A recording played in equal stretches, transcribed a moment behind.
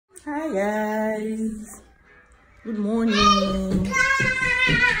Hi guys, good morning.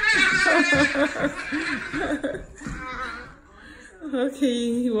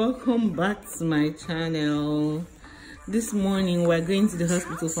 Okay, welcome back to my channel. This morning we're going to the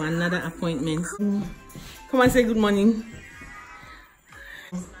hospital for another appointment. Come and say good morning.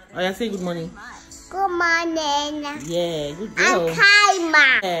 Oh yeah, say good morning. Good morning. Yeah, good girl. I'm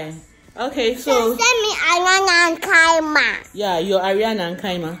Kaima. Yeah. Okay, so send me Ariana and Kaima. Yeah, you're Ariana and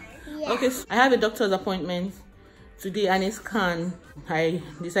Kaima. Yeah. Okay, so I have a doctor's appointment today and a scan. I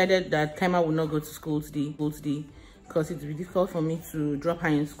decided that Kaima will not go to school today because it's really difficult for me to drop her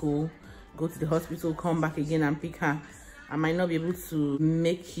in school, go to the hospital, come back again and pick her. I might not be able to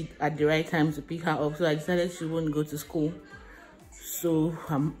make it at the right time to pick her up, so I decided she won't go to school. So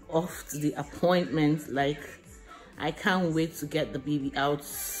I'm off to the appointment. Like, I can't wait to get the baby out.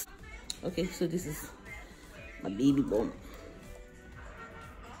 Okay, so this is my baby bump.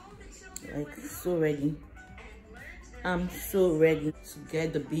 Like, so ready. I'm so ready to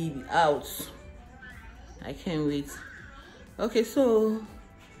get the baby out. I can't wait. Okay, so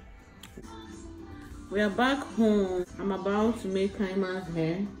we are back home. I'm about to make Kaima's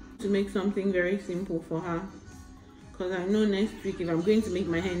hair, to make something very simple for her, because I know next week, if I'm going to make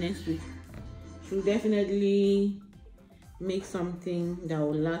my hair next week, she'll definitely make something that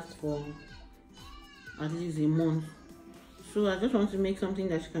will last for at least a month. So I just want to make something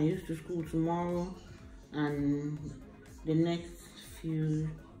that she can use to school tomorrow and the next few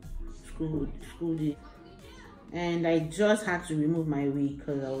school days. And I just had to remove my wig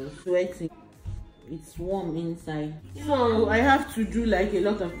because I was sweating. It's warm inside, so I have to do like a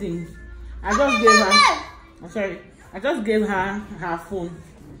lot of things. I just gave her her phone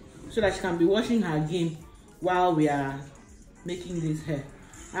so that she can be watching her game while we are making this hair.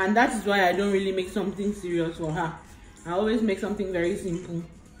 And that is why I don't really make something serious for her. I always make something very simple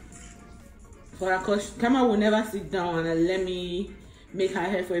for her, because Kama will never sit down and let me make her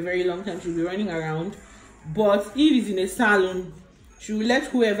hair for a very long time. She'll be running around. But if it's in a salon, she will let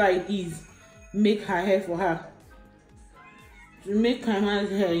whoever it is make her hair for her. To make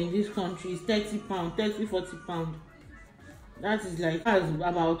Kama's hair in this country is 30 pounds, 30, 40 pounds. That is like, that's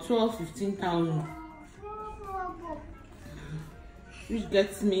about 12,000-15,000. Which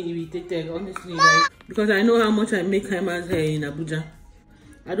gets me irritated, honestly, like, because I know how much I make Kaima's hair in Abuja.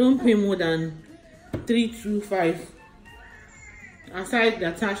 I don't pay more than 325 aside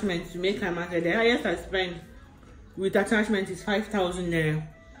the attachment to make Kaima's hair. The highest I spend with attachment is 5,000 naira.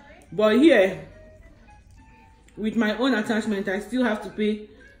 But here, with my own attachment, I still have to pay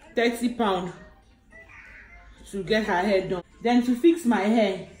 30 pounds to get her hair done. Then to fix my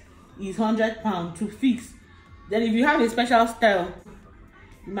hair is 100 pounds to fix. Then if you have a special style,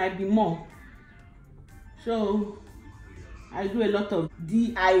 it might be more. So I do a lot of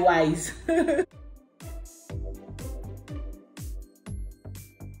DIYs.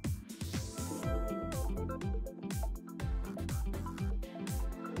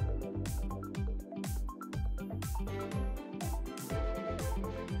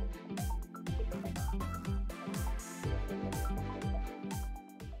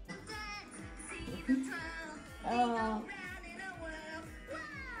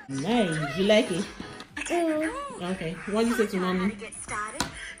 Nice. You like it? Okay. What do you say to mommy?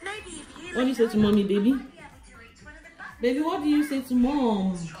 What do you say to mommy, baby? Baby, what do you say to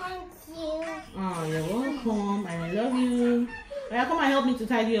mom? Thank you. Oh, you're welcome. I love you. Right, come and help me to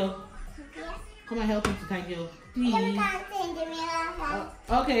tidy up. Come and help me to tidy up, please.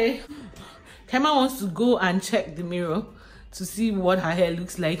 Okay. Kema wants to go and check the mirror to see what her hair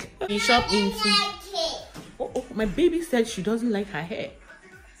looks like. We shop into. Oh, my baby said she doesn't like her hair.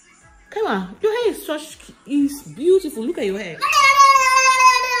 Come on, your hair is beautiful. Look at your hair.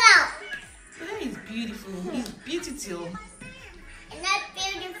 Your hair is beautiful. It's beautiful. It's not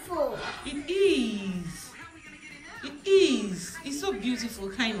beautiful. It is. It is. It's so beautiful,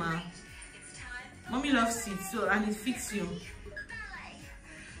 Kaima. Mommy loves it so, and it fits you.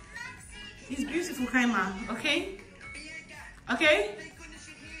 It's beautiful, Kaima. Okay? Okay?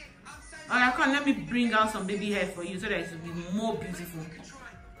 Alright, come on, let me bring out some baby hair for you so that it will be more beautiful.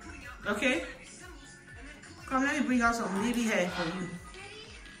 Okay? Come, let me bring out some baby hair for you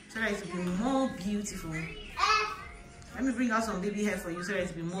so that it will be more beautiful. Let me bring out some baby hair for you so that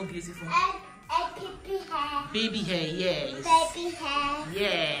it will be more beautiful. Baby hair. Baby hair, yes. Baby hair.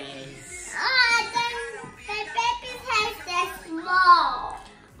 Yes. Oh, then the baby's hair is small.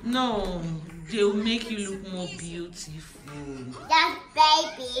 No, they'll make you look more beautiful. That's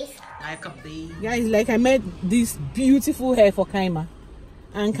babies. Like a baby. Guys, like I made this beautiful hair for Kaima.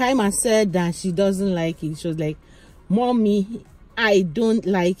 And Kaima said that she doesn't like it. She was like, Mommy, I don't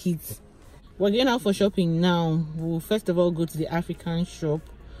like it. We're going out for shopping now. We'll first of all go to the African shop.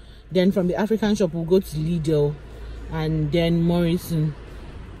 Then from the African shop, we'll go to Lidl and then Morrison.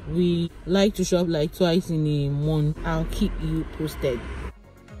 We like to shop like twice in a month. I'll keep you posted.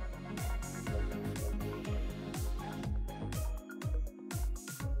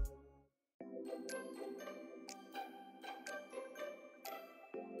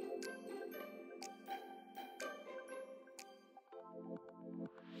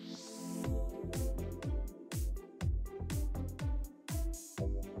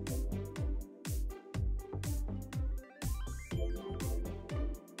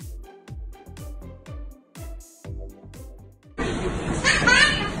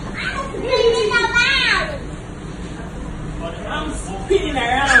 I'm spinning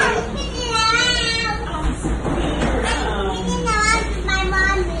around.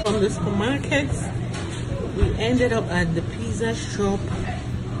 From the supermarket, we ended up at the pizza shop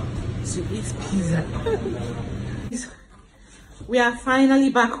to eat pizza. We are finally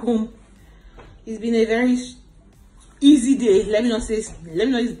back home. It's been a very easy day. Let me not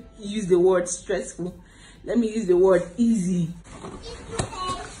use the word stressful. Let me use the word easy.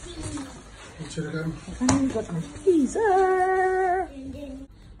 I finally got my pizza.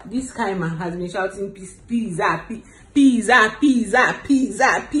 This Kaima has been shouting pizza, pizza, pizza, pizza,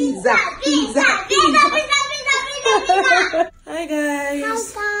 pizza, pizza, pizza. Hi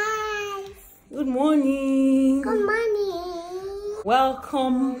guys. Hi guys. Good morning. Good morning.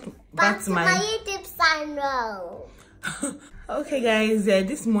 Welcome back to my YouTube channel. Okay guys,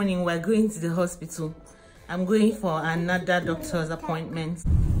 this morning we're going to the hospital. I'm going for another doctor's appointment.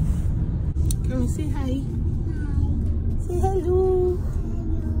 Can we say hi? Hi. Say hello.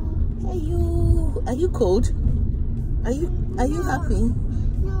 Hello. Are you cold? Are you happy?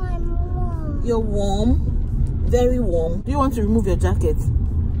 No, I'm warm. You're warm. Very warm. Do you want to remove your jacket?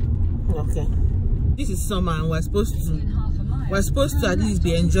 Okay. This is summer and we're supposed to at least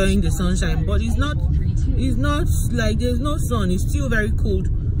be enjoying the sunshine, but it's not like there's no sun. It's still very cold.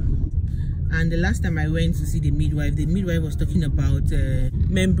 And the last time I went to see the midwife was talking about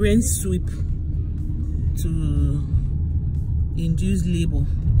membrane sweep to induce labor,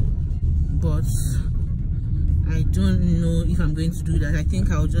 but I don't know if I'm going to do that. I think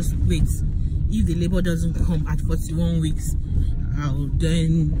I'll just wait. If the labor doesn't come at 41 weeks, I'll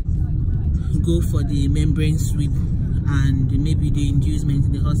then go for the membrane sweep and maybe the inducement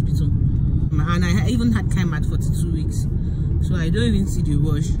in the hospital. And I even had time at 42 weeks, so I don't even see the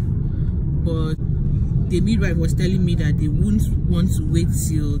rush. But the midwife was telling me that they wouldn't want to wait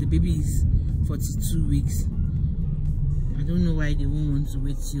till the baby is 42 weeks. I don't know why they won't want to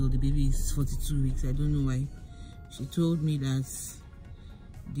wait till the baby is 42 weeks. I don't know why. She told me that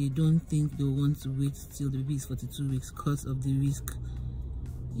they don't think they'll want to wait till the baby is 42 weeks because of the risk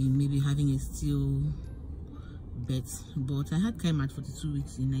in maybe having a still birth. But I had time at 42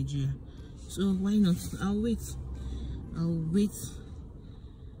 weeks in Nigeria, so why not? I'll wait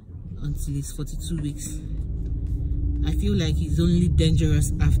until it's 42 weeks. I feel like it's only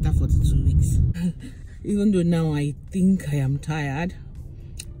dangerous after 42 weeks. Even though now I think I am tired,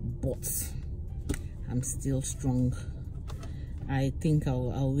 but I'm still strong. I think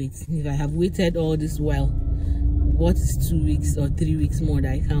I'll wait. If I have waited all this while, what is 2 weeks or 3 weeks more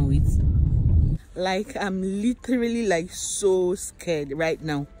that I can't wait? Like, I'm literally like so scared right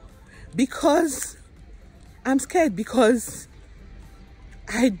now, because I'm scared because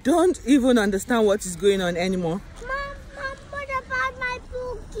I don't even understand what is going on anymore. Mom, what about my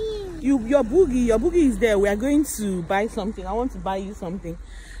boogie? Your boogie is there. We are going to buy something. I want to buy you something.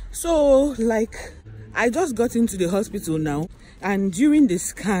 So, like, I just got into the hospital now, and during the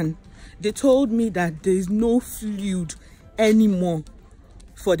scan, they told me that there is no fluid anymore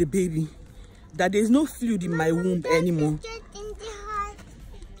for the baby. That there is no fluid in my womb anymore.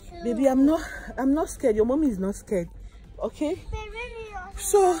 Baby, I'm not scared. Your mommy is not scared. Okay?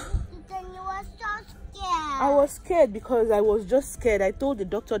 So Then you were so scared. I was scared because I was just scared. I told the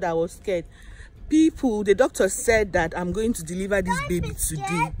doctor that I was scared. The doctor said that I'm going to deliver this baby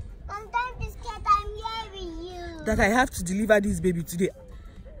today. Don't be scared, I'm hearing you. That I have to deliver this baby today.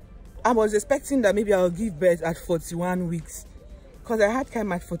 I was expecting that maybe I'll give birth at 41 weeks. Because I had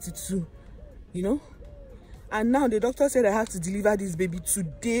time at 42. You know? And now the doctor said I have to deliver this baby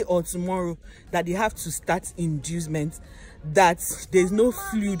today or tomorrow. That they have to start inducement. That there's no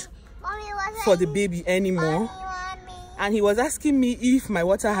fluid for the baby anymore. And he was asking me if my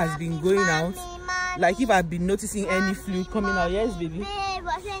water has been going out. Like if I've been noticing any fluid coming out. Yes, baby.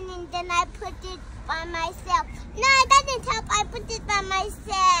 Then I put it by myself. No, it doesn't help. I put it by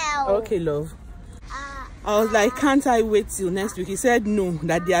myself. Okay, love. I was like, can't I wait till next week? He said no,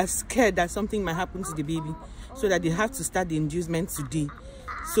 that they are scared that something might happen to the baby, so that they have to start the inducement today,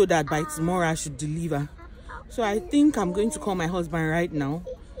 so that by tomorrow I should deliver. So I think I'm going to call my husband right now,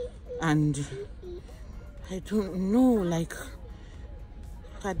 and I don't know, like,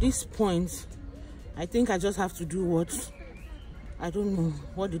 at this point I think I just have to do what, I don't know,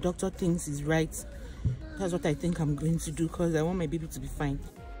 what the doctor thinks is right. That's what I think I'm going to do, because I want my baby to be fine.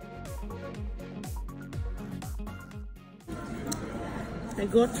 I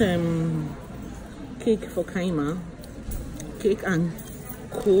got cake for Kaima, cake and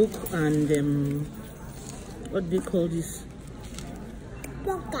Coke, and what do they call this?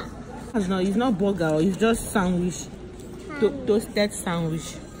 Burger. No, it's not burger, it's just sandwich, toasted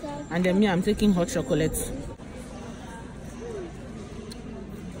sandwich. And then me, I'm taking hot chocolate.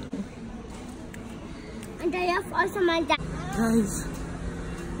 And I have also my dad. Guys,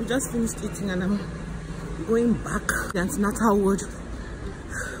 we just finished eating and I'm going back to the antenatal ward.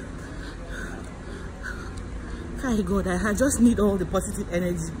 My God, I just need all the positive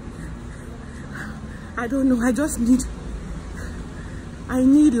energy. I don't know, I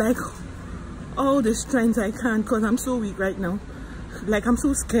need like all the strength I can, because I'm so weak right now. Like, I'm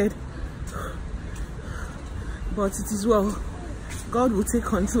so scared. But it is well. God will take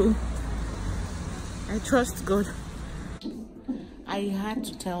control. I trust God. I had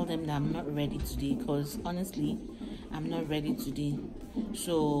to tell them that I'm not ready today, because honestly, I'm not ready today.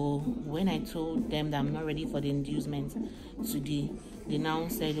 So when I told them that I'm not ready for the inducement today, they now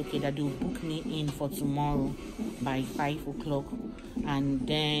said, okay, that they'll book me in for tomorrow by 5 o'clock, and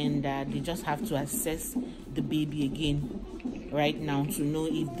then that they just have to assess the baby again right now to know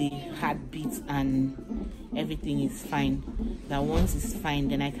if the heartbeat and everything is fine. That once it's fine,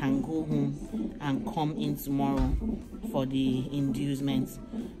 then I can go home and come in tomorrow for the inducement.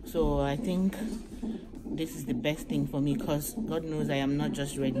 So I think this is the best thing for me, because God knows I am not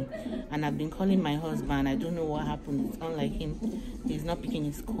just ready. And I've been calling my husband. I don't know what happened. It's not like him. He's not picking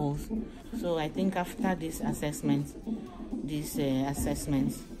his calls. So I think after this assessment,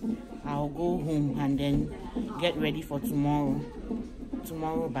 I'll go home and then get ready for tomorrow.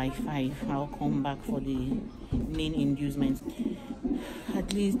 Tomorrow by 5, I'll come back for the main inducement.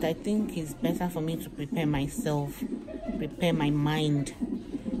 At least I think it's better for me to prepare myself, prepare my mind,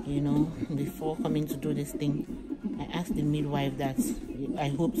 you know, before coming to do this thing. I asked the midwife that I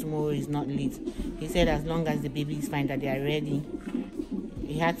hope tomorrow is not late. He said as long as the baby is fine, that they are ready.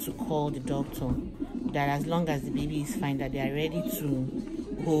 He had to call the doctor, that as long as the baby is fine, that they are ready to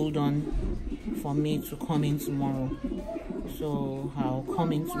hold on for me to come in tomorrow. So I'll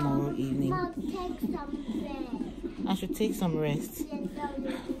come in tomorrow evening. I should take some rest.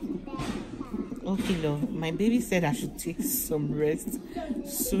 Okay, love. My baby said I should take some rest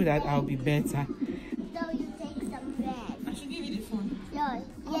so that I'll be better. So you take some rest. I should give you the phone. No,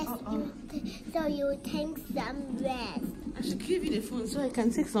 yes, so you take some rest. I should give you the phone so I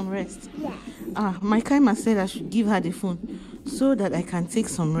can take some rest. Yeah. My Kaima said I should give her the phone so that I can take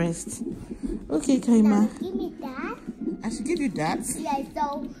some rest. Okay, Kaima. Now give me that. I should give you that? Yes,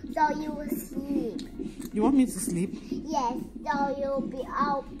 so you will sleep. You want me to sleep? Yes, so you'll be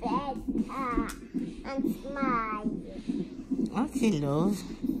all better and smile. Okay, love.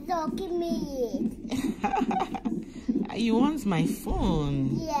 So give me it. You want my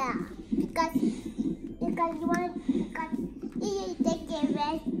phone? Yeah, because if you take a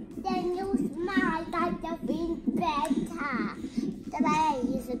rest, then you smile that you feel better. That's why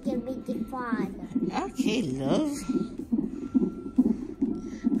you should give me the phone. Okay, love.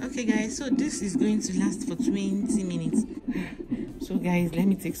 Okay, guys, so this is going to last for 20 minutes. So, guys, let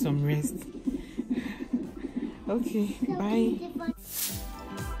me take some rest. Okay, bye.